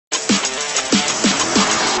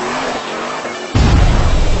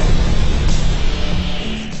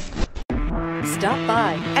Stop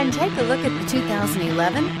by and take a look at the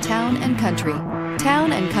 2011 Town & Country. Town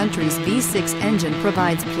 & Country's V6 engine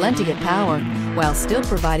provides plenty of power while still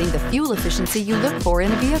providing the fuel efficiency you look for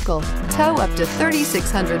in a vehicle. Tow up to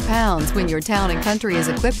 3,600 pounds when your Town & Country is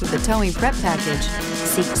equipped with the towing prep package.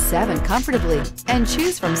 Seat 7 comfortably and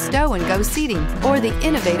choose from stow and go seating or the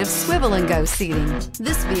innovative swivel and go seating.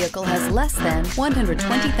 This vehicle has less than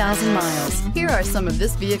 120,000 miles. Here are some of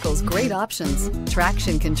this vehicle's great options: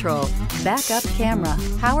 traction control, backup camera,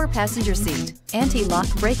 power passenger seat, anti-lock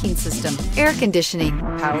braking system, air conditioning,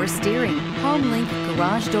 power steering, HomeLink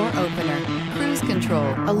garage door opener, cruise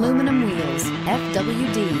control, aluminum wheels,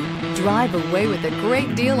 FWD. Drive away with a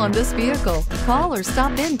great deal on this vehicle. Call or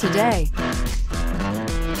stop in today.